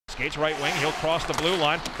Skates right wing, he'll cross the blue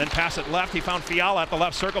line, then pass it left. He found Fiala at the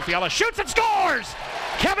left circle. Fiala shoots and scores!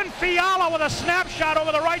 Kevin Fiala with a snapshot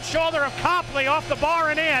over the right shoulder of Copley off the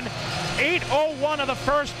bar and in. 8:01 of the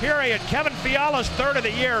first period. Kevin Fiala's third of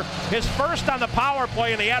the year, his first on the power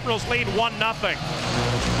play, and the Admirals lead 1-0.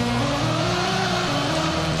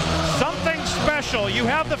 Something special. You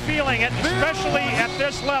have the feeling, especially at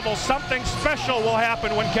this level, something special will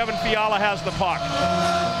happen when Kevin Fiala has the puck.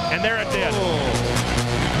 And there it did.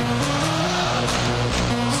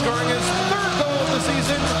 Scoring his third goal of the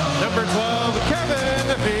season, number 12,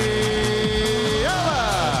 Kevin Fiala.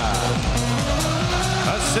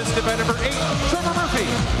 Assisted by number 8, Trevor Murphy.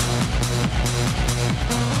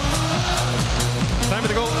 Time of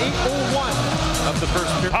the goal, 8:01 of the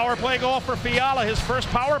first period. Power play goal for Fiala, his first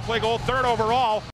power play goal, third overall.